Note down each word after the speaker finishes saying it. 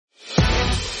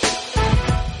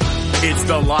It's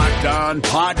the Locked On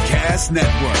Podcast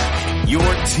Network, your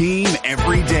team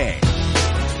every day.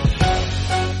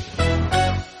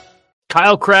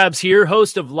 Kyle Krabs here,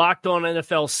 host of Locked On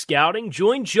NFL Scouting.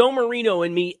 Join Joe Marino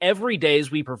and me every day as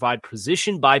we provide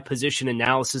position-by-position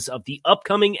analysis of the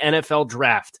upcoming NFL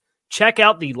Draft. Check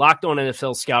out the Locked On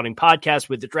NFL Scouting podcast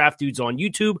with the Draft Dudes on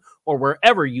YouTube or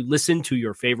wherever you listen to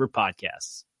your favorite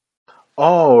podcasts.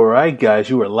 All right, guys,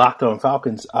 you are Locked On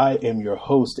Falcons. I am your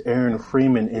host, Aaron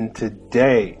Freeman, and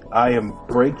today I am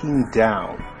breaking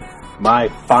down my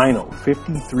final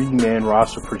 53-man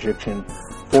roster projection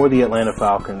for the Atlanta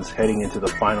Falcons heading into the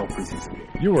final preseason game.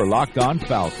 You are Locked On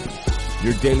Falcons,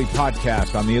 your daily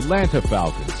podcast on the Atlanta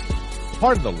Falcons,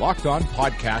 part of the Locked On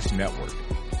Podcast Network,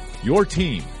 your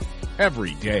team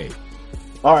every day.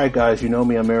 All right, guys, you know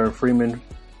me. I'm Aaron Freeman.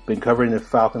 Been covering the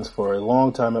Falcons for a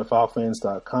long time at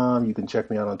FalcFans.com. You can check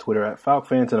me out on Twitter at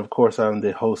FalcFans. And, of course, I'm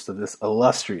the host of this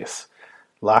illustrious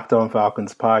Locked On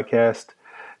Falcons podcast.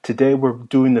 Today, we're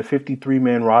doing the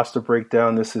 53-man roster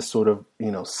breakdown. This is sort of,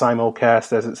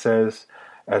 simulcast, as it says,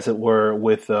 as it were,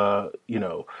 with, article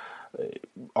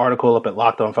up at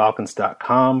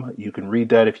LockedOnFalcons.com. You can read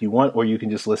that if you want, or you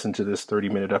can just listen to this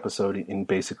 30-minute episode and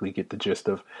basically get the gist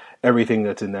of everything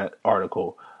that's in that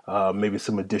article. Maybe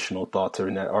some additional thoughts are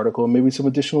in that article, and maybe some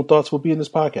additional thoughts will be in this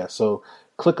podcast. So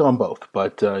click on both,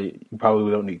 but you probably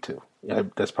don't need to.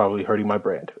 That's probably hurting my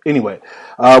brand. Anyway,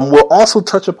 we'll also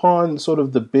touch upon sort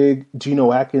of the big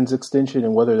Geno Atkins extension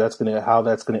and whether how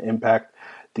that's gonna impact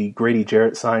the Grady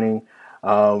Jarrett signing.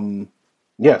 So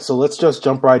let's just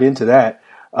jump right into that.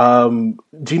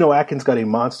 Geno Atkins got a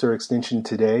monster extension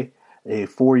today. A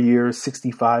 4-year,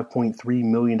 $65.3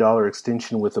 million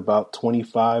extension with about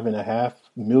 $25.5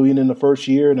 million in the first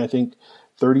year, and I think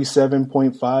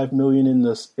 $37.5 million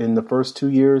in the first 2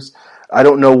 years. I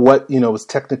don't know what was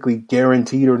technically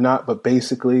guaranteed or not, but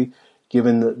basically,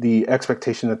 given the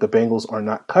expectation that the Bengals are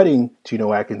not cutting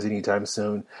Geno Atkins anytime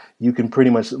soon, you can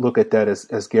pretty much look at that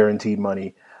as guaranteed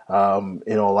money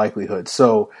in all likelihood.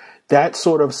 So that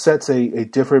sort of sets a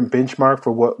different benchmark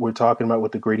for what we're talking about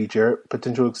with the Grady Jarrett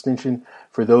potential extension.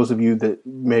 For those of you that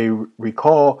may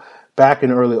recall, back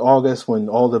in early August when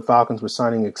all the Falcons were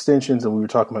signing extensions and we were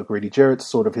talking about Grady Jarrett,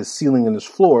 sort of his ceiling and his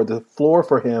floor, the floor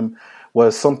for him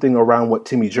was something around what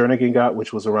Timmy Jernigan got,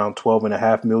 which was around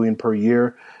 $12.5 million per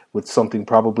year, with something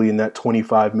probably in that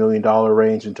 $25 million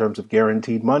range in terms of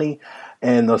guaranteed money.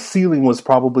 And the ceiling was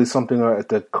probably something at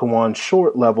the Kawann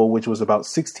Short level, which was about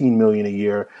 $16 million a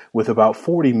year, with about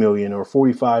 $40 million or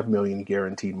 $45 million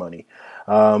guaranteed money.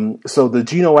 So the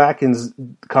Geno Atkins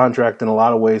contract in a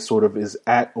lot of ways sort of is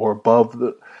at or above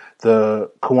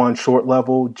the Kawann Short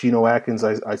level. Geno Atkins,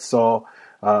 I saw,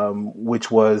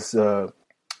 which was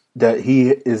that he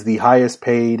is the highest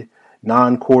paid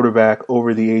non-quarterback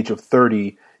over the age of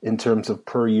 30 in terms of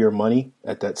per year money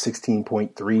at that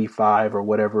 16.35 or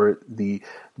whatever the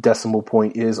decimal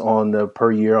point is on the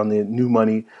per year on the new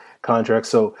money contract.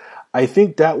 So I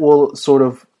think that will sort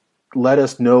of let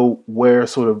us know where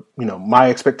sort of, my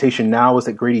expectation now is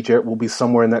that Grady Jarrett will be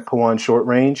somewhere in that Kawann Short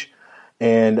range.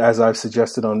 And as I've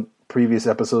suggested on previous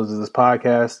episodes of this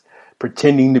podcast,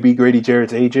 pretending to be Grady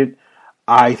Jarrett's agent,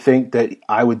 I think that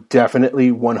I would definitely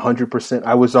 100%.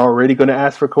 I was already going to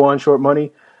ask for Kawann Short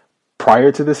money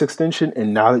prior to this extension,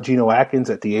 and now that Geno Atkins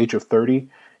at the age of 30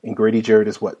 and Grady Jarrett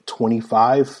is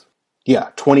 25? Yeah,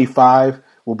 25,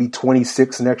 will be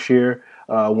 26 next year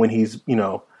when he's,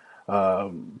 playing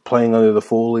under the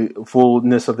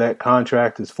fullness of that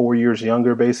contract, is 4 years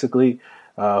younger, basically,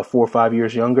 4 or 5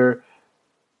 years younger.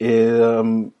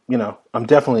 I'm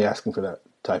definitely asking for that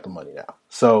type of money now.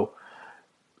 So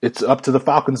it's up to the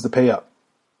Falcons to pay up.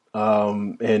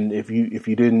 And if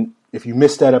you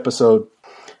missed that episode,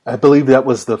 I believe that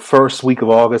was the first week of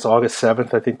August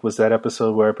 7th, I think was that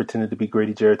episode where I pretended to be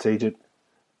Grady Jarrett's agent.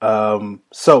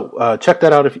 So check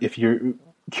that out if you're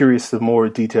curious to more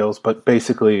details. But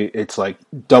basically, it's like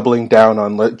doubling down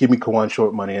on give me Kawann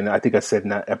Short money. And I think I said in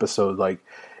that episode, like,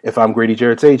 if I'm Grady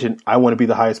Jarrett's agent, I want to be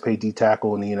the highest paid D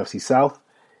tackle in the NFC South.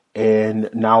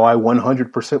 And now I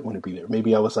 100% want to be there.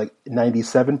 Maybe I was like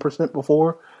 97%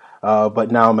 before, but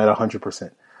now I'm at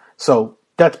 100%. So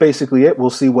that's basically it. We'll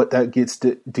see what that gets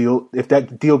if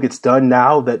that deal gets done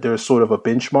now that there's sort of a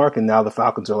benchmark, and now the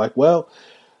Falcons are like, well,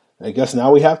 I guess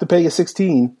now we have to pay you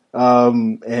 16.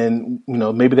 And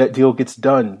maybe that deal gets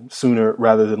done sooner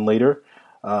rather than later.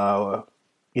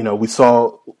 We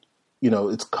saw,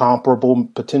 it's comparable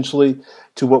potentially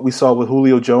to what we saw with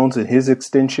Julio Jones and his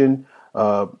extension,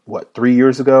 3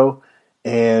 years ago.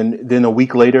 And then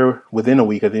within a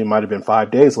week, I think it might have been 5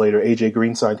 days later, AJ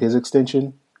Green signed his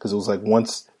extension. Because it was like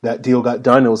once that deal got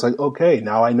done, it was like, okay,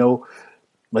 now I know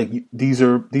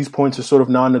these points are sort of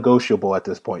non-negotiable at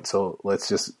this point. So let's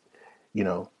just,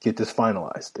 get this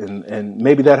finalized. And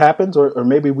maybe that happens, or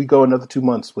maybe we go another 2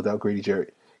 months without Grady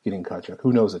Jarrett getting a contract.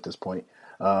 Who knows at this point?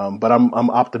 But I'm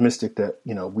optimistic that,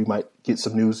 we might get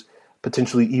some news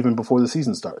potentially even before the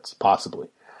season starts, possibly.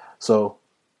 So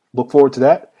look forward to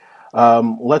that.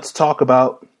 Let's talk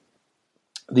about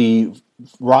the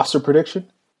roster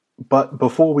prediction. But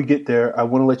before we get there, I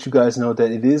want to let you guys know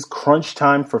that it is crunch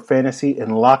time for fantasy,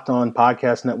 and Locked On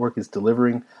Podcast Network is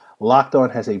delivering. Locked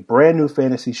On has a brand new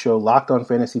fantasy show, Locked On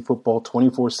Fantasy Football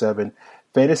 24/7.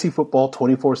 Fantasy Football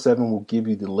 24/7 will give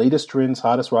you the latest trends,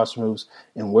 hottest roster moves,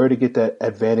 and where to get that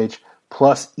advantage.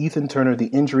 Plus, Ethan Turner, the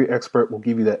injury expert, will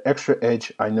give you that extra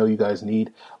edge I know you guys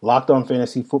need. Locked On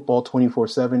Fantasy Football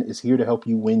 24/7 is here to help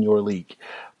you win your league.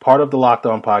 Part of the Locked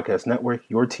On Podcast Network,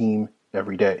 your team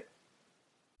every day.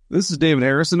 This is David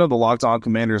Harrison of the Locked On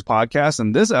Commanders podcast,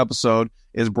 and this episode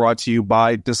is brought to you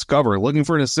by Discover. Looking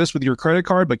for an assist with your credit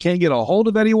card but can't get a hold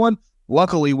of anyone?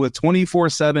 Luckily, with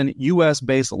 24/7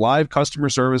 U.S.-based live customer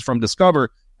service from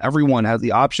Discover, everyone has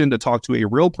the option to talk to a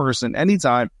real person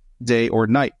anytime, day or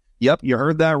night. Yep, you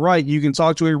heard that right. You can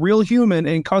talk to a real human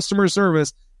in customer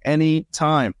service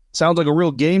anytime. Sounds like a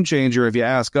real game changer if you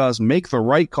ask us. Make the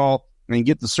right call and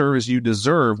get the service you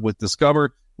deserve with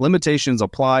Discover. Limitations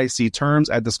apply. See terms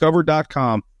at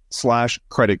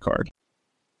discover.com/creditcard.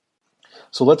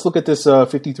 So let's look at this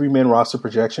 53-man roster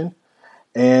projection.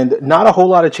 And not a whole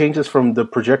lot of changes from the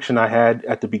projection I had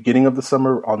at the beginning of the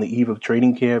summer on the eve of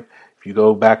training camp. If you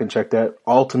go back and check that,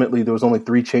 ultimately there was only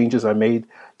 3 changes I made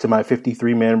to my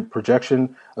 53-man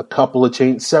projection.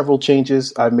 Several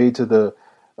changes I made to the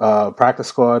practice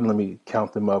squad. Let me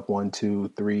count them up. 1, 2,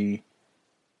 3,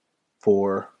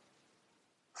 4,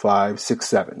 5, 6,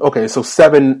 7. Okay, so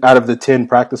 7 out of the 10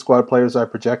 practice squad players I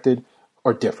projected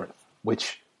are different,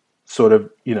 which sort of,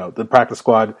 the practice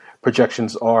squad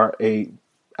projections are a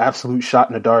absolute shot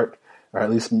in the dark, or at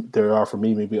least there are for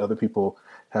me. Maybe other people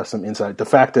have some insight. The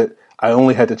fact that I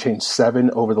only had to change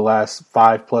 7 over the last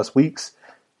 5+ weeks,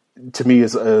 to me,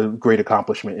 is a great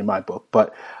accomplishment in my book.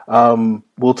 But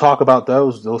we'll talk about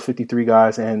those 53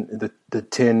 guys and the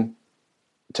 10,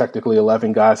 technically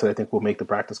 11 guys that I think will make the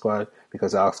practice squad,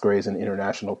 because Alex Gray is an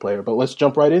international player. But let's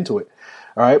jump right into it.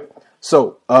 All right.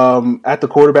 So at the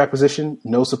quarterback position,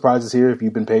 no surprises here. If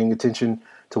you've been paying attention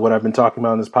to what I've been talking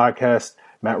about on this podcast,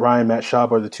 Matt Ryan, Matt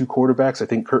Schaub are the 2 quarterbacks. I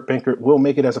think Kurt Benkert will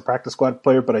make it as a practice squad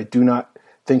player, but I do not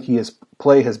think his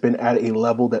play has been at a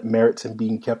level that merits him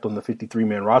being kept on the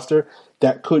 53-man roster.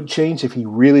 That could change if he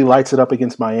really lights it up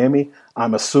against Miami.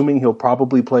 I'm assuming he'll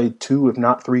probably play 2, if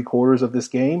not 3 quarters of this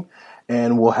game,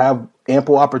 and will have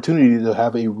ample opportunity to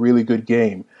have a really good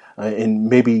game and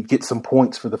maybe get some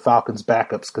points for the Falcons'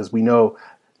 backups, because we know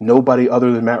nobody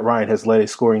other than Matt Ryan has led a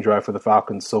scoring drive for the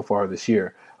Falcons so far this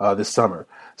summer.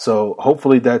 So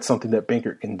hopefully that's something that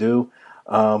Benkert can do.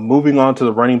 Moving on to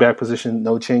the running back position,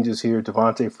 no changes here.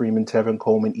 Devontae Freeman, Tevin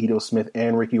Coleman, Ito Smith,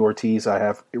 and Ricky Ortiz. I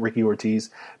have Ricky Ortiz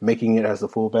making it as the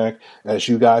fullback. As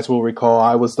you guys will recall,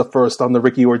 I was the first on the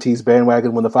Ricky Ortiz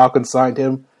bandwagon when the Falcons signed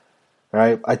him.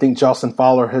 Right? I think Jocelyn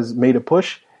Fowler has made a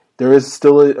push. There is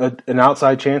still an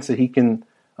outside chance that he can,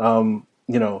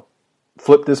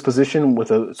 flip this position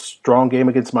with a strong game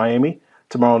against Miami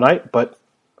tomorrow night, but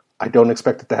I don't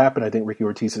expect it to happen. I think Ricky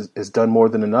Ortiz has done more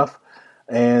than enough.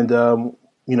 And,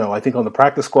 I think on the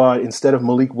practice squad, instead of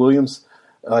Malik Williams,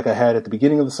 like I had at the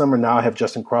beginning of the summer, now I have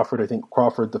Justin Crawford. I think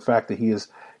Crawford, the fact that he has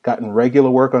gotten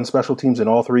regular work on special teams in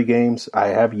all 3 games, I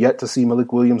have yet to see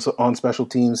Malik Williams on special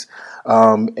teams,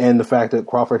 and the fact that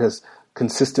Crawford has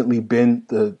consistently been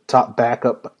the top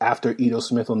backup after Ito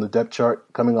Smith on the depth chart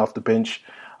coming off the bench,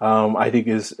 I think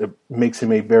makes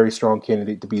him a very strong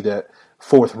candidate to be that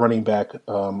 4th running back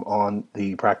on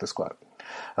the practice squad.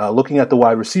 Looking at the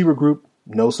wide receiver group,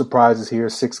 no surprises here.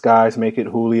 6 guys make it: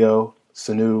 Julio,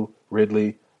 Sanu,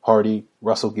 Ridley, Hardy,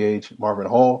 Russell Gage, Marvin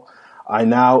Hall. I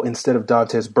now, instead of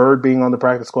Dantes Bird being on the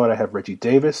practice squad, I have Reggie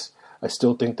Davis. I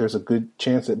still think there's a good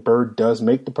chance that Bird does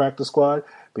make the practice squad,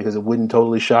 because it wouldn't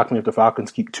totally shock me if the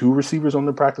Falcons keep 2 receivers on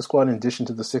the practice squad in addition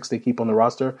to the 6 they keep on the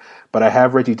roster. But I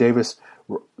have Reggie Davis.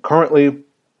 Currently,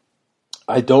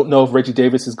 I don't know if Reggie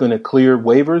Davis is going to clear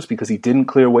waivers, because he didn't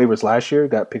clear waivers last year.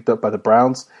 Got picked up by the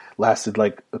Browns, lasted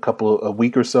like a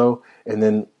week or so, and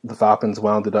then the Falcons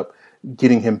wound up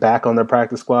getting him back on their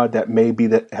practice squad. That may be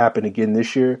that happen again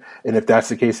this year. And if that's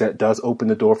the case, that does open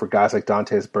the door for guys like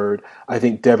Dantes Bird. I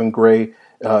think Devin Gray,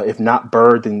 if not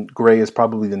Bird, then Gray is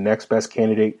probably the next best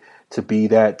candidate to be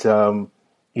that,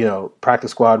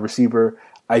 practice squad receiver.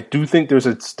 I do think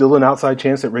there's still an outside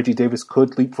chance that Reggie Davis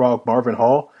could leapfrog Marvin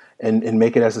Hall. and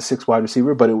make it as a 6 wide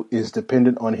receiver, but it is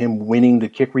dependent on him winning the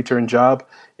kick return job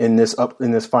in this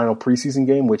final preseason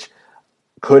game, which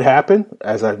could happen.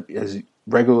 As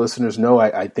regular listeners know,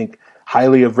 I think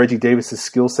highly of Reggie Davis's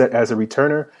skill set as a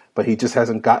returner, but he just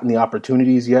hasn't gotten the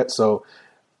opportunities yet. So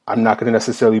I'm not going to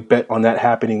necessarily bet on that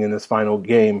happening in this final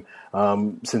game,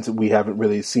 since we haven't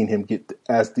really seen him get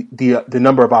as the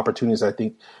number of opportunities I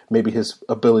think maybe his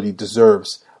ability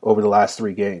deserves over the last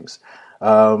 3 games.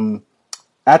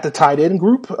 At the tight end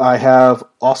group, I have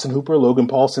Austin Hooper, Logan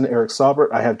Paulson, Eric Saubert.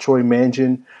 I have Troy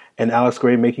Mangin and Alex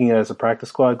Gray making it as a practice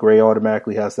squad. Gray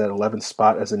automatically has that 11th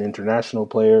spot as an international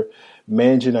player.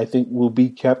 Mangin, I think, will be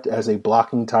kept as a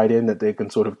blocking tight end that they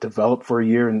can sort of develop for a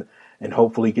year and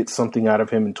hopefully get something out of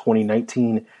him in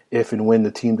 2019 if and when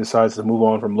the team decides to move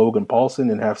on from Logan Paulson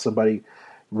and have somebody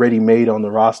ready-made on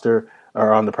the roster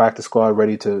or on the practice squad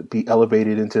ready to be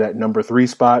elevated into that number 3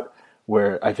 spot,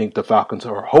 where I think the Falcons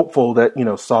are hopeful that,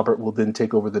 Saubert will then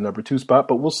take over the number 2 spot,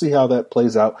 but we'll see how that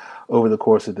plays out over the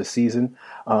course of the season.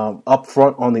 Up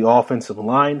front on the offensive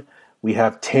line, we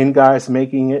have 10 guys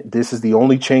making it. This is the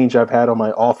only change I've had on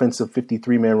my offensive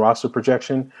 53-man roster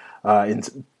projection.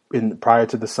 Prior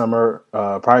to the summer,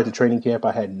 prior to training camp,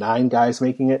 I had 9 guys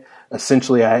making it.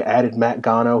 Essentially, I added Matt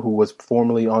Gano, who was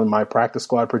formerly on my practice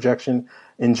squad projection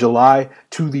in July,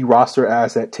 to the roster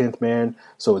as that 10th man.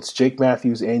 So it's Jake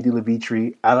Matthews, Andy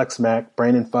Levitre, Alex Mack,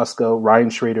 Brandon Fusco, Ryan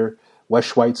Schrader, Wes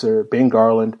Schweitzer, Ben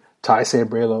Garland, Ty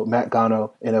Sambrailo, Matt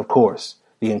Gano, and of course,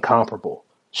 the incomparable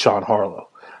Sean Harlow.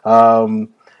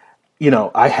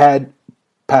 I had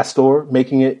Pastor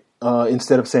making it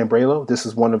instead of Sambrailo. This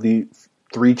is one of the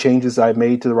 3 changes I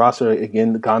made to the roster.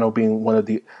 Again, Gano being one of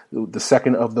the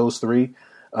second of those 3.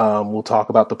 We'll talk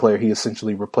about the player he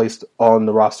essentially replaced on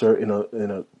the roster in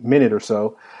a minute or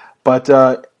so. But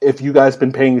if you guys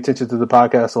been paying attention to the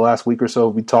podcast the last week or so,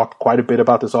 we talked quite a bit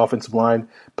about this offensive line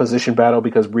position battle,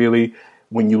 because really,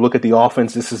 when you look at the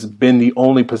offense, this has been the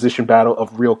only position battle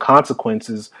of real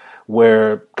consequences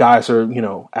where guys are,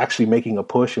 actually making a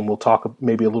push. And we'll talk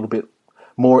maybe a little bit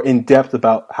more in depth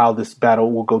about how this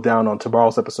battle will go down on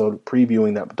tomorrow's episode,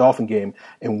 previewing that Dolphin game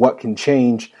and what can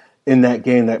change in that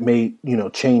game that may,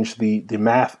 change the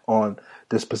math on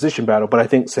this position battle. But I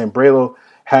think Sambrailo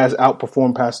has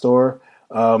outperformed Pastor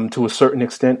to a certain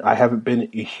extent. I haven't been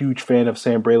a huge fan of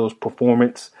Sambrailo's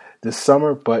performance this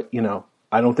summer, but,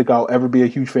 I don't think I'll ever be a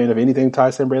huge fan of anything Ty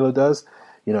Sambrailo does.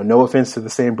 No offense to the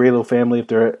Sambrailo family if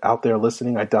they're out there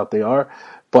listening. I doubt they are.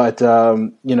 But,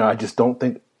 I just don't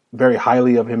think very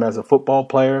highly of him as a football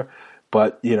player.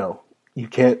 But, you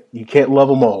can't love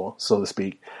them all, so to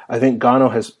speak. I think Gano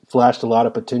has flashed a lot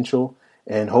of potential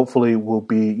and hopefully will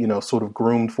be, sort of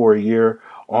groomed for a year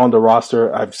on the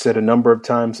roster. I've said a number of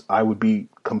times I would be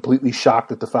completely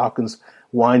shocked if the Falcons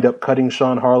wind up cutting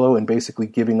Sean Harlow and basically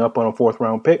giving up on a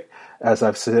 4th-round pick. As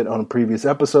I've said on previous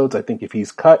episodes, I think if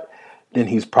he's cut, then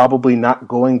he's probably not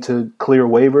going to clear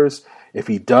waivers. If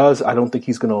he does, I don't think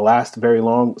he's going to last very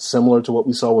long, similar to what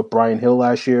we saw with Brian Hill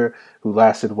last year, who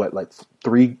lasted,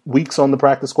 3 weeks on the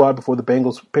practice squad before the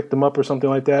Bengals picked him up or something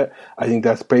like that. I think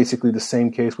that's basically the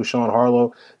same case with Sean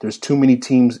Harlow. There's too many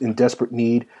teams in desperate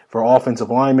need for offensive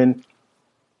linemen,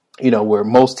 where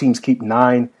most teams keep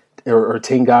 9 or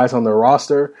 10 guys on their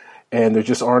roster, and there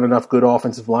just aren't enough good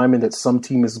offensive linemen that some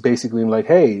team is basically like,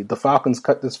 hey, the Falcons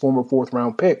cut this former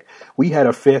 4th-round pick. We had a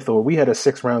 5th or we had a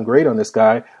 6th-round grade on this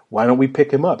guy. Why don't we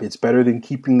pick him up? It's better than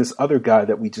keeping this other guy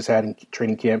that we just had in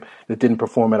training camp that didn't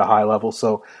perform at a high level.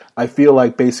 So I feel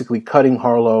like basically cutting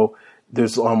Harlow,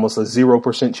 there's almost a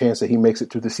 0% chance that he makes it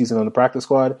through the season on the practice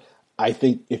squad. I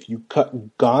think if you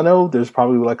cut Gano, there's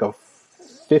probably like a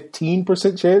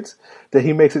 15% chance that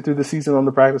he makes it through the season on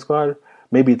the practice squad.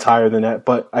 Maybe it's higher than that.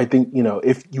 But I think,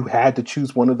 if you had to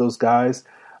choose one of those guys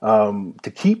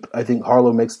to keep, I think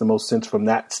Harlow makes the most sense from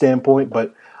that standpoint.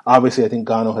 But obviously, I think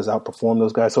Gano has outperformed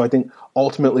those guys. So I think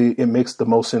ultimately it makes the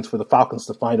most sense for the Falcons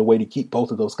to find a way to keep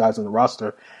both of those guys on the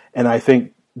roster. And I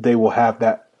think they will have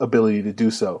that ability to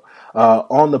do so.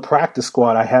 On the practice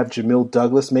squad, I have Jamil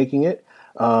Douglas making it.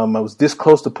 I was this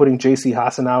close to putting J.C.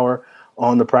 Hassenauer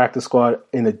on the practice squad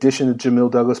in addition to Jamil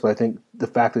Douglas, but I think the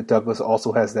fact that Douglas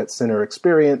also has that center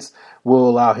experience will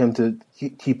allow him to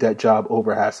keep that job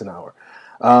over Hassenauer.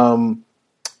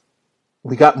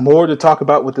 We got more to talk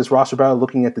about with this roster battle,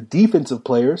 looking at the defensive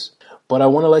players, but I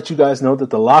want to let you guys know that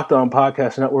the Locked On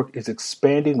Podcast Network is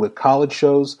expanding with college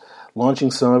shows, launching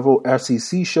several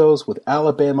SEC shows with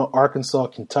Alabama, Arkansas,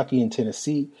 Kentucky, and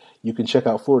Tennessee. You can check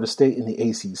out Florida State in the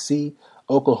ACC,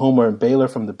 Oklahoma and Baylor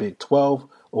from the Big 12,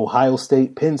 Ohio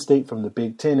State, Penn State from the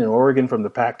Big 10, and Oregon from the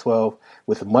Pac-12,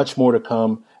 with much more to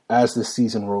come as this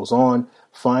season rolls on.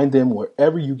 Find them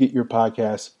wherever you get your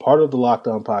podcasts, part of the Locked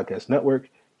On Podcast Network,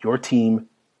 your team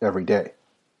every day.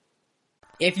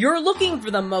 If you're looking for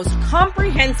the most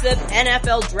comprehensive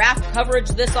NFL draft coverage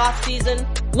this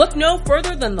offseason, look no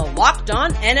further than the Locked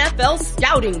On NFL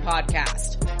Scouting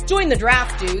Podcast. Join the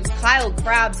draft dudes, Kyle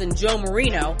Krabs and Joe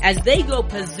Marino, as they go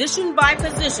position by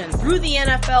position through the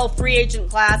NFL free agent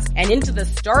class and into the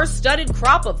star-studded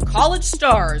crop of college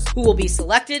stars who will be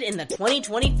selected in the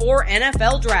 2024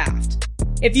 NFL Draft.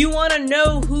 If you want to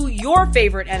know who your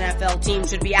favorite NFL team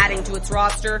should be adding to its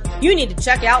roster, you need to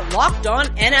check out Locked On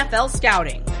NFL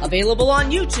Scouting, available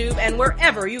on YouTube and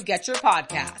wherever you get your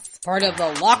podcasts. Part of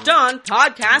the Locked On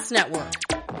Podcast Network,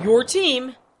 your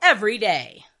team every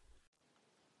day.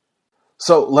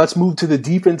 So let's move to the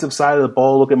defensive side of the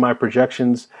ball. Look at my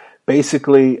projections.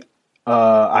 Basically,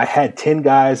 I had 10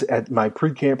 guys at my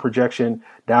pre-camp projection.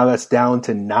 Now that's down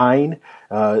to 9.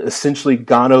 Essentially,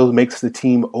 Gano makes the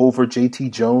team over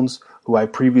JT Jones, who I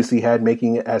previously had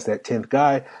making it as that 10th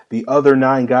guy. The other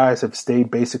 9 guys have stayed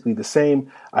basically the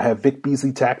same. I have Vic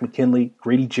Beasley, Tack McKinley,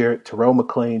 Grady Jarrett, Terrell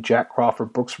McClain, Jack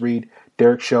Crawford, Brooks Reed,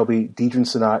 Derek Shelby, Deidre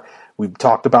Sanat. We've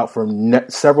talked about for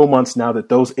several months now that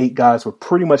those 8 guys were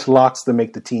pretty much locks to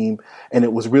make the team, and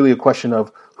it was really a question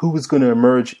of who was going to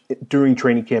emerge during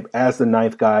training camp as the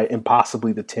 9th guy and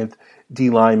possibly the 10th D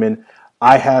lineman.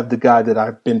 I have the guy that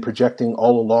I've been projecting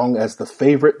all along as the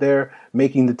favorite there,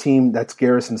 making the team. That's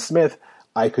Garrison Smith.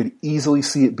 I could easily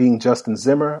see it being Justin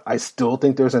Zimmer. I still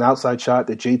think there's an outside shot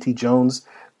that JT Jones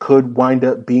could wind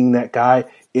up being that guy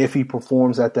if he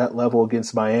performs at that level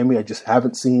against Miami. I just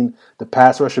haven't seen the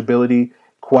pass rush ability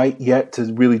quite yet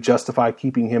to really justify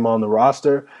keeping him on the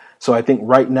roster. So I think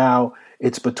right now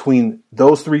it's between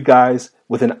those 3 guys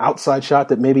with an outside shot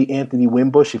that maybe Anthony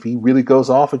Wimbush, if he really goes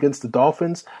off against the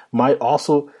Dolphins, might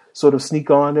also sort of sneak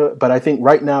on to it. But I think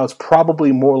right now it's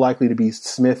probably more likely to be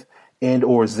Smith and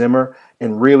or Zimmer.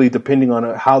 And really, depending on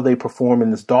how they perform in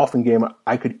this Dolphin game,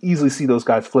 I could easily see those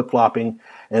guys flip-flopping.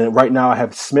 And right now I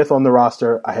have Smith on the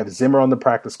roster. I have Zimmer on the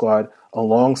practice squad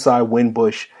alongside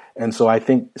Wimbush. And so I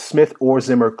think Smith or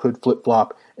Zimmer could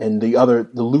flip-flop, and the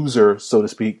loser, so to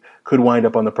speak, could wind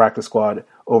up on the practice squad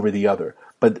over the other.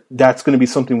 But that's going to be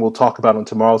something we'll talk about on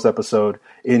tomorrow's episode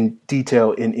in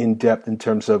detail, in depth, in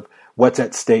terms of what's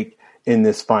at stake in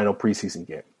this final preseason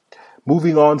game.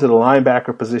 Moving on to the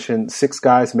linebacker position, 6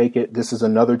 guys make it. This is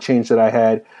another change that I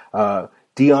had.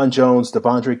 Deion Jones,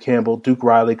 Devondre Campbell, Duke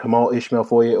Riley, Kamal Ishmael,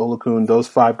 Foye Olakun, those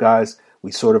 5 guys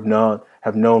we sort of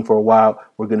have known for a while.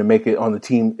 We're going to make it on the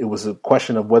team. It was a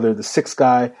question of whether the 6th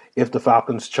guy, if the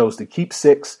Falcons chose to keep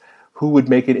 6, who would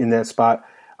make it in that spot.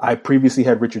 I previously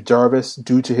had Richard Jarvis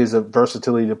due to his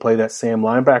versatility to play that Sam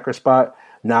linebacker spot.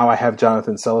 Now I have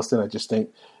Jonathan Celestin. I just think,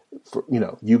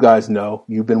 you guys know,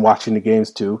 you've been watching the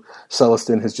games too.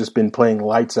 Celestin has just been playing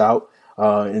lights out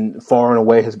and far and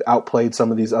away has outplayed some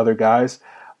of these other guys.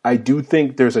 I do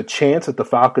think there's a chance that the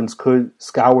Falcons could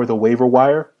scour the waiver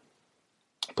wire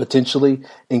potentially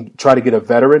and try to get a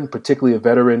veteran, particularly a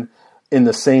veteran in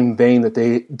the same vein that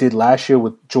they did last year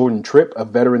with Jordan Tripp, a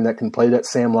veteran that can play that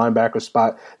Sam linebacker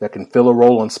spot, that can fill a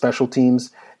role on special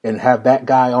teams, and have that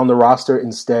guy on the roster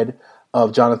instead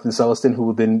of Jonathan Celestin, who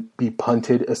will then be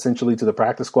punted essentially to the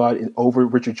practice squad over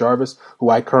Richard Jarvis, who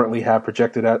I currently have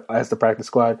projected as the practice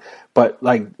squad. But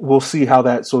we'll see how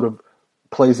that sort of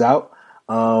plays out.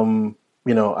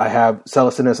 I have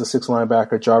Celestin as a 6th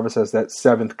linebacker, Jarvis as that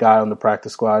 7th guy on the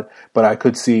practice squad, but I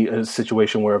could see a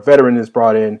situation where a veteran is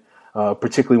brought in,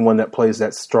 particularly one that plays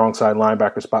that strong side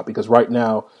linebacker spot, because right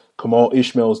now Kamal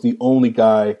Ishmael is the only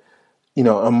guy,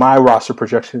 on my roster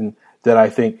projection that I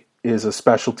think is a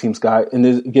special teams guy. And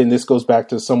this goes back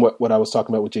to somewhat what I was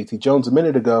talking about with JT Jones a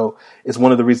minute ago, is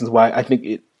one of the reasons why I think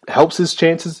it helps his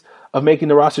chances of making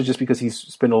the roster, just because he's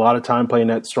spent a lot of time playing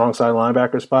that strong side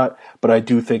linebacker spot. But I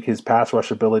do think his pass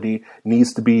rush ability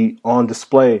needs to be on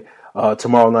display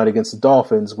tomorrow night against the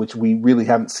Dolphins, which we really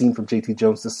haven't seen from JT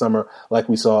Jones this summer like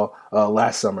we saw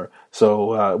last summer.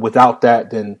 So without that,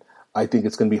 then I think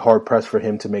it's going to be hard-pressed for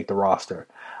him to make the roster.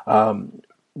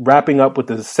 Wrapping up with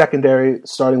the secondary,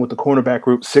 starting with the cornerback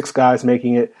group, 6 guys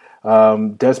making it.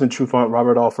 Desmond Trufant,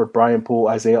 Robert Alford, Brian Poole,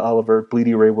 Isaiah Oliver,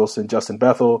 Bleedy Ray Wilson, Justin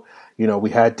Bethel.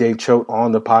 We had Dave Choate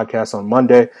on the podcast on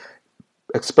Monday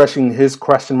expressing his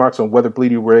question marks on whether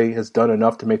Bleedy Ray has done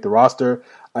enough to make the roster.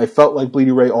 I felt like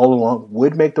Bleedy Ray all along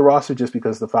would make the roster just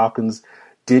because the Falcons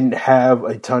didn't have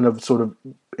a ton of sort of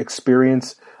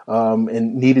experience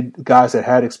and needed guys that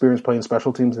had experience playing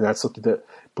special teams, and that's something that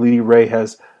Bleedy Ray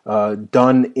has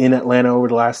done in Atlanta over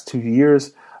the last 2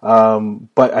 years.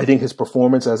 But I think his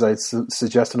performance, as I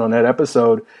suggested on that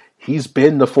episode, he's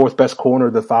been the fourth best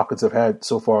corner the Falcons have had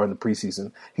so far in the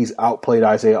preseason. He's outplayed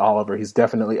Isaiah Oliver. He's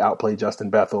definitely outplayed Justin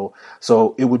Bethel.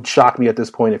 So it would shock me at this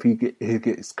point if he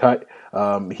gets cut.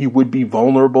 He would be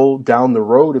vulnerable down the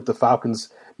road if the Falcons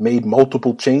made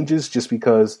multiple changes, just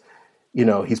because,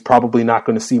 he's probably not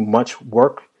going to see much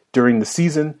work during the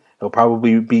season. He'll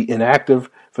probably be inactive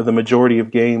for the majority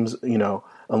of games,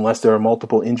 unless there are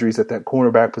multiple injuries at that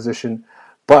cornerback position.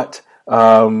 But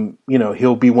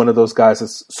he'll be one of those guys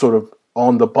that's sort of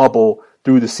on the bubble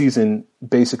through the season,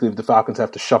 basically, if the Falcons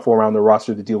have to shuffle around the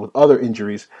roster to deal with other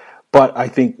injuries. But I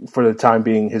think for the time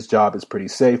being, his job is pretty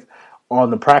safe. On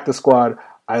the practice squad,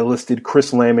 I listed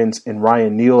Chris Lamons and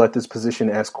Ryan Neal at this position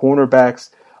as cornerbacks.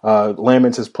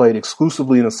 Lamons has played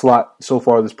exclusively in the slot so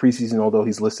far this preseason, although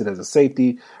he's listed as a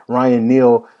safety. Ryan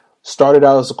Neal started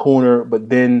out as a corner, but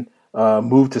then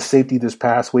moved to safety this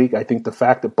past week. I think the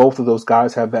fact that both of those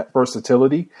guys have that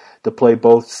versatility to play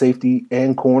both safety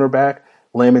and cornerback,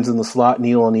 Lamons in the slot,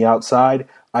 Neal on the outside,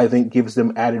 I think gives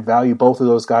them added value. Both of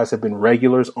those guys have been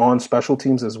regulars on special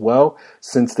teams as well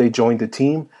since they joined the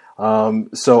team.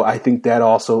 So I think that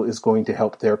also is going to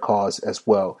help their cause as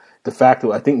well. The fact that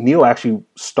I think Neal actually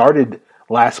started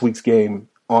last week's game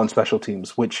on special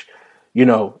teams, which,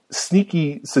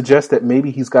 sneaky suggests that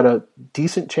maybe he's got a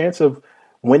decent chance of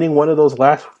winning one of those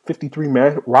last 53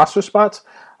 roster spots.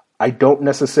 I don't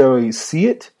necessarily see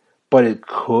it, but it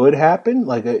could happen.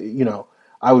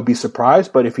 I would be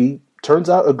surprised, but if he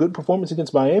turns out a good performance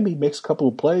against Miami, makes a couple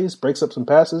of plays, breaks up some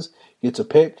passes, gets a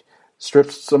pick,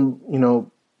 strips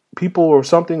some, people or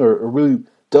something, or really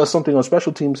does something on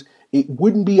special teams, it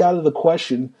wouldn't be out of the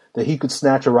question that he could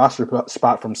snatch a roster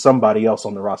spot from somebody else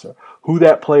on the roster. Who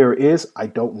that player is, I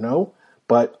don't know,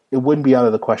 but it wouldn't be out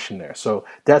of the question there. So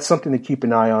that's something to keep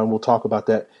an eye on. We'll talk about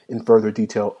that in further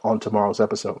detail on tomorrow's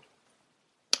episode.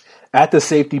 At the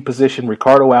safety position,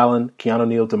 Ricardo Allen, Keanu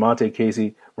Neal, DeMonte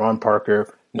Casey, Ron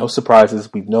Parker. No surprises.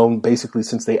 We've known basically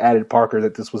since they added Parker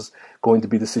that this was going to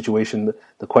be the situation.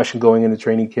 The question going into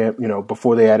training camp,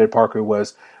 before they added Parker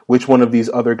was which one of these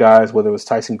other guys, whether it was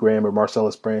Tyson Graham or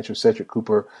Marcellus Branch or Cedric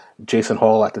Cooper, Jason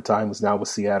Hall at the time was now with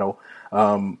Seattle,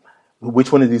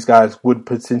 which one of these guys would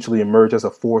potentially emerge as a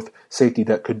fourth safety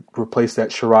that could replace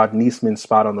that Sherrod Niesman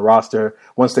spot on the roster.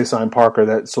 Once they signed Parker,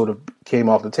 that sort of came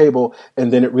off the table,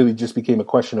 and then it really just became a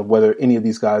question of whether any of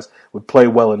these guys would play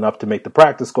well enough to make the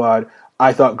practice squad.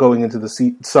 I thought going into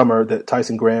the summer that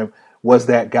Tyson Graham was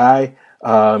that guy,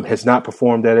 has not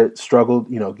performed at it, struggled,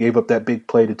 gave up that big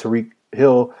play to Tariq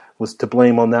Hill, was to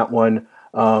blame on that one,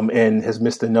 and has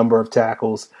missed a number of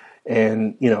tackles.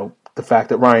 And, the fact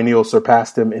that Ryan Neal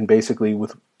surpassed him and basically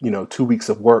with, 2 weeks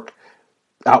of work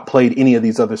outplayed any of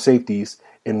these other safeties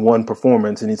in one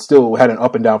performance, and he still had an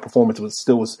up and down performance, but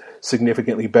still was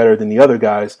significantly better than the other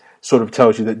guys, sort of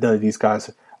tells you that none of these guys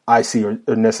I see are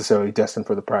necessarily destined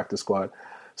for the practice squad.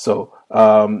 So,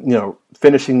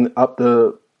 finishing up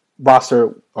the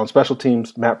roster on special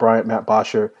teams, Matt Bryant, Matt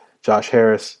Bosher, Josh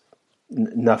Harris.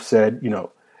 Enough said.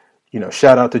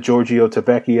 Shout out to Giorgio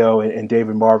Tavecchio and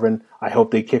David Marvin. I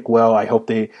hope they kick well. I hope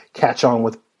they catch on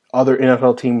with other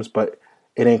NFL teams, but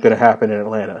it ain't going to happen in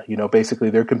Atlanta. Basically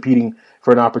they're competing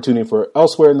for an opportunity for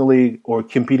elsewhere in the league, or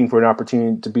competing for an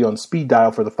opportunity to be on speed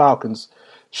dial for the Falcons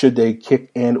should they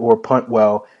kick and or punt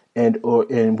well, and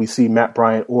we see Matt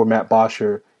Bryant or Matt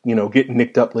Bosher, getting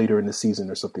nicked up later in the season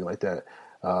or something like that.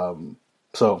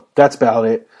 So that's about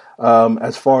it.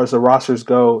 As far as the rosters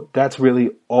go, that's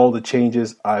really all the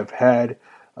changes I've had.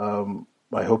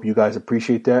 I hope you guys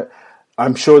appreciate that.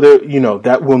 I'm sure that,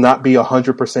 that will not be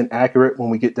 100% accurate when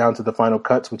we get down to the final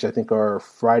cuts, which I think are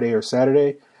Friday or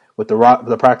Saturday, with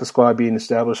the practice squad being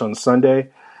established on Sunday.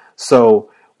 So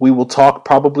we will talk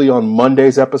probably on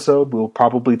Monday's episode. We'll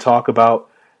probably talk about,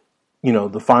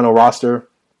 the final roster,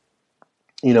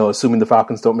 assuming the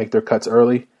Falcons don't make their cuts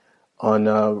early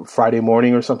on Friday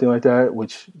morning or something like that,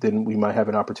 which then we might have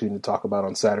an opportunity to talk about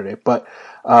on Saturday. But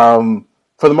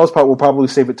for the most part, we'll probably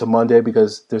save it to Monday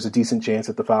because there's a decent chance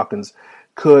that the Falcons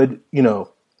could,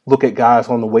 look at guys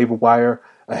on the waiver wire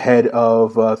ahead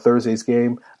of Thursday's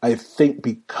game. I think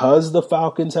because the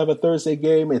Falcons have a Thursday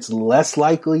game, it's less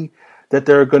likely that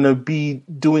they're going to be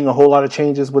doing a whole lot of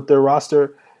changes with their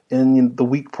roster in the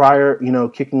week prior,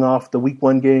 kicking off the week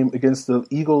 1 game against the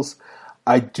Eagles.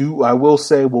 I will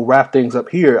say, we'll wrap things up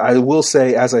here. I will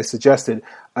say, as I suggested,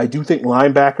 I do think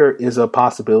linebacker is a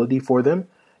possibility for them.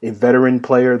 A veteran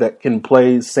player that can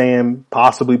play Sam,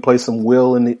 possibly play some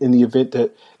Will in the event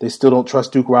that they still don't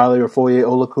trust Duke Riley or Foye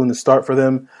Olakun to start for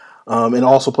them, and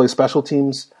also play special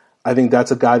teams. I think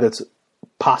that's a guy that's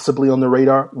possibly on the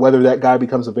radar. Whether that guy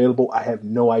becomes available, I have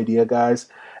no idea, guys.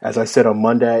 as I said on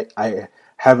Monday, I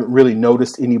haven't really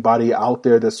noticed anybody out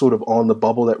there that's sort of on the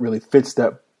bubble that really fits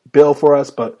that bill for us,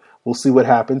 but we'll see what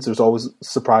happens. There's always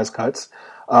surprise cuts.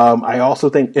 I also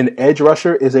think an edge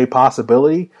rusher is a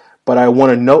possibility, but I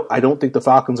want to note I don't think the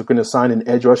Falcons are going to sign an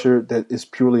edge rusher that is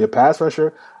purely a pass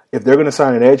rusher. If they're going to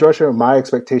sign an edge rusher, my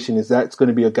expectation is that's going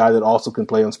to be a guy that also can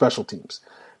play on special teams.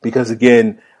 Because,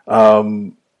 again,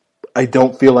 I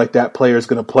don't feel like that player is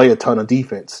going to play a ton of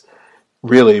defense,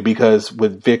 really, because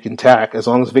with Vic and Tack, as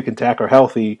long as Vic and Tack are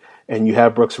healthy and you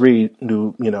have Brooks Reed,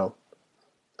 who,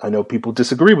 I know people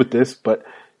disagree with this, but,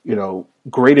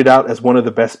 graded out as one of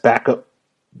the best backup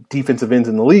defensive ends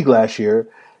in the league last year,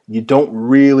 you don't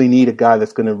really need a guy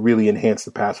that's going to really enhance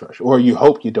the pass rush. Or you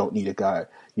hope you don't need a guy,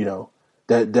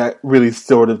 That really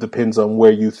sort of depends on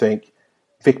where you think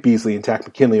Vic Beasley and Tack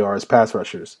McKinley are as pass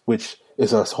rushers, which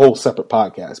is a whole separate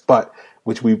podcast, but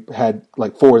which we've had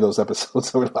like 4 of those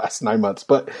episodes over the last 9 months.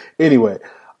 But anyway,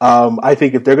 I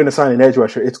think if they're going to sign an edge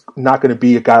rusher, it's not going to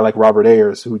be a guy like Robert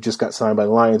Ayers, who just got signed by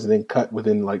the Lions and then cut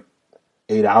within like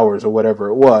 8 hours or whatever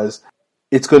it was.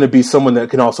 It's going to be someone that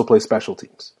can also play special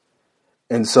teams.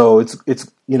 And so it's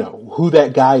who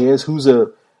that guy is, who's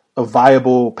a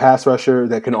viable pass rusher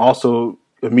that can also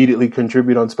immediately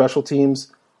contribute on special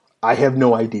teams, I have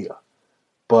no idea.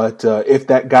 But if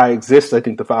that guy exists, I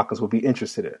think the Falcons would be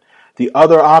interested in. The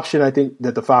other option I think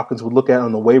that the Falcons would look at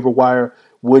on the waiver wire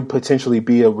would potentially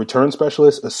be a return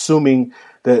specialist, assuming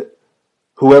that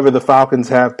whoever the Falcons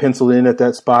have penciled in at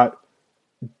that spot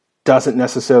doesn't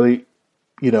necessarily,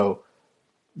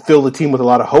 fill the team with a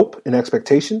lot of hope and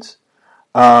expectations.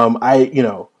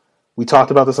 We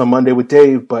talked about this on Monday with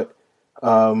Dave, but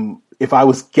if I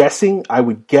was guessing, I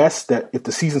would guess that if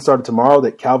the season started tomorrow,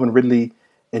 that Calvin Ridley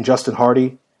and Justin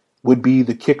Hardy would be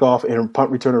the kickoff and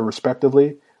punt returner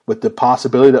respectively, with the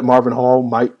possibility that Marvin Hall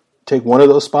might take one of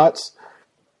those spots,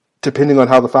 depending on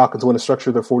how the Falcons want to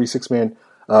structure their 46-man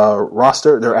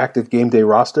roster, their active game day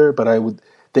roster. But I would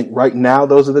think right now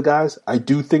those are the guys. I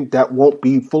do think that won't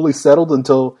be fully settled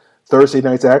until Thursday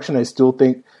night's action. I still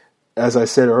think, as I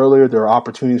said earlier, there are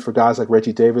opportunities for guys like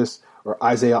Reggie Davis or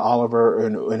Isaiah Oliver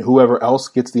and whoever else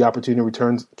gets the opportunity to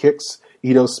return kicks,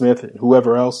 Ito Smith and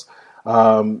whoever else,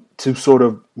 to sort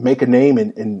of make a name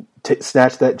and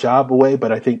snatch that job away.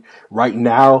 But I think right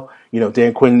now,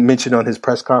 Dan Quinn mentioned on his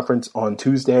press conference on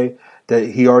Tuesday that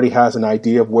he already has an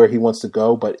idea of where he wants to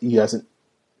go, but he doesn't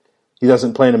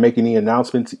plan to make any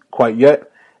announcements quite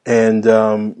yet. And,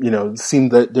 it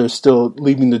seemed that they're still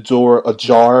leaving the door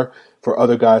ajar for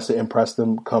other guys to impress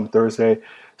them come Thursday.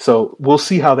 So we'll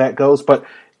see how that goes. But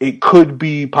it could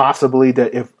be possibly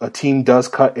that if a team does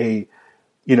cut a,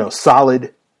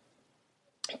 solid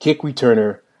kick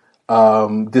returner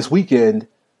this weekend,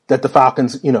 that the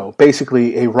Falcons,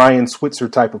 basically a Ryan Switzer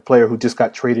type of player who just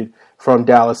got traded from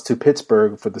Dallas to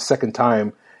Pittsburgh for the second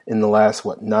time in the last,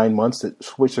 9 months that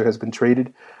Switzer has been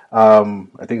traded. I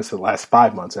think it's the last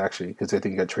 5 months, actually, because I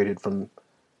think he got traded from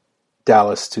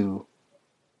Dallas to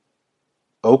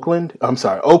Oakland. I'm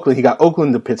sorry, Oakland. He got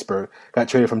Oakland to Pittsburgh, got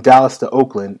traded from Dallas to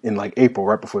Oakland in like April,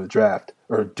 right before the draft,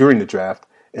 or during the draft,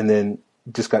 and then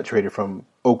just got traded from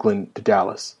Oakland to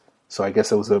Dallas. So I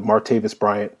guess it was a Martavis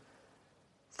Bryant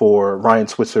for Ryan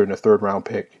Switzer in a 3rd-round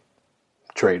pick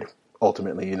trade,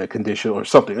 ultimately in a condition or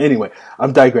something. Anyway,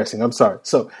 I'm digressing. I'm sorry.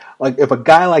 So, if a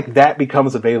guy like that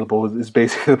becomes available, is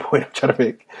basically the point I'm trying to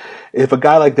make. If a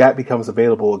guy like that becomes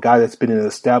available, a guy that's been an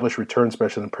established return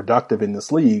specialist and productive in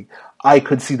this league, I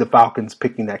could see the Falcons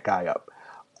picking that guy up.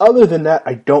 Other than that,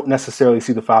 I don't necessarily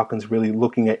see the Falcons really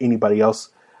looking at anybody else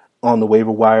on the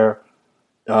waiver wire.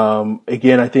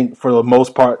 Again, I think for the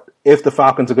most part, if the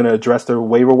Falcons are going to address their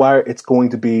waiver wire, it's going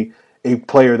to be a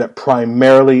player that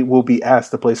primarily will be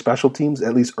asked to play special teams,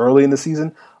 at least early in the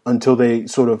season, until they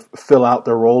sort of fill out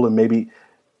their role and maybe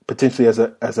potentially as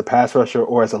a pass rusher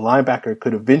or as a linebacker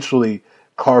could eventually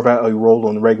carve out a role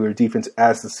on the regular defense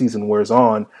as the season wears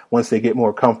on, once they get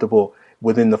more comfortable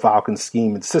within the Falcons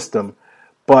scheme and system.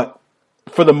 But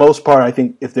for the most part, I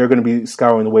think if they're going to be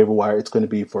scouring the waiver wire, it's going to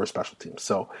be for special teams.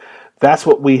 So that's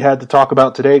what we had to talk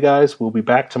about today, guys. We'll be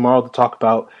back tomorrow to talk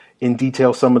about in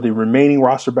detail some of the remaining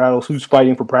roster battles, who's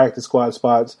fighting for practice squad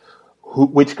spots,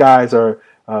 which guys are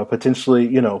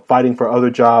potentially, fighting for other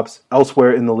jobs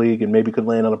elsewhere in the league and maybe could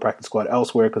land on a practice squad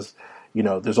elsewhere because,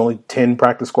 there's only 10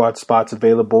 practice squad spots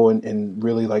available and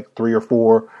really like 3 or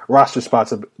 4 roster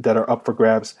spots that are up for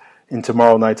grabs in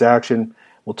tomorrow night's action.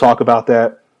 We'll talk about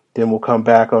that. Then we'll come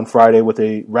back on Friday with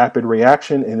a rapid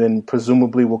reaction, and then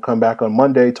presumably we'll come back on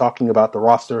Monday talking about the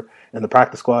roster and the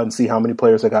practice squad and see how many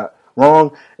players I got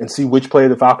wrong and see which player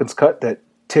the Falcons cut that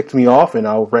ticked me off, and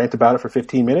I'll rant about it for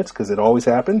 15 minutes because it always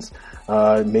happens.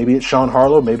 Maybe it's Sean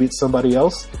Harlow, maybe it's somebody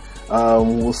else.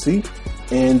 We'll see.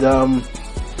 And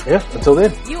yeah, until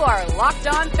then. You are Locked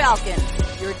On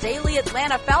Falcons, your daily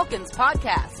Atlanta Falcons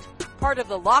podcast, part of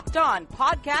the Locked On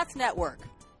Podcast Network.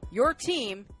 Your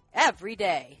team every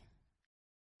day.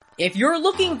 If you're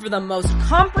looking for the most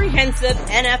comprehensive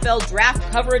NFL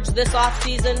draft coverage this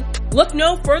offseason, look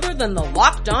no further than the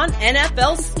Locked On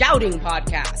NFL Scouting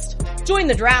Podcast. Join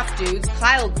the draft dudes,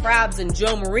 Kyle Krabs and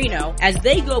Joe Marino, as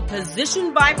they go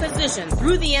position by position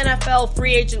through the NFL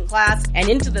free agent class and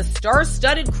into the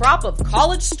star-studded crop of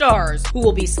college stars who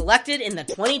will be selected in the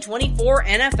 2024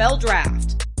 NFL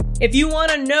Draft. If you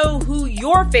want to know who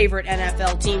your favorite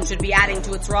NFL team should be adding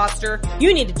to its roster,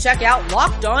 you need to check out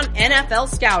Locked On NFL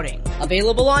Scouting,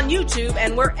 available on YouTube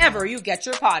and wherever you get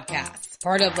your podcasts.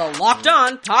 Part of the Locked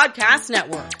On Podcast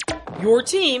Network. Your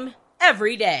team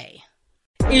every day.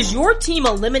 Is your team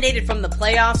eliminated from the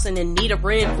playoffs and in need of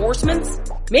reinforcements?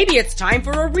 Maybe it's time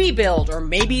for a rebuild, or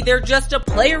maybe they're just a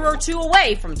player or two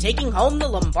away from taking home the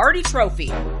Lombardi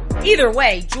Trophy. Either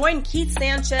way, join Keith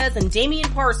Sanchez and Damian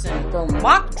Parson for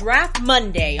Mock Draft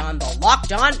Monday on the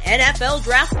Locked On NFL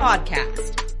Draft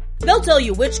Podcast. They'll tell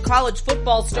you which college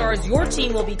football stars your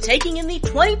team will be taking in the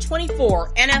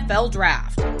 2024 NFL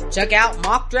Draft. Check out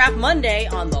Mock Draft Monday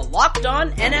on the Locked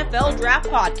On NFL Draft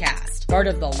Podcast, part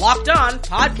of the Locked On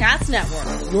Podcast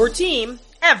Network. Your team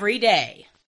every day.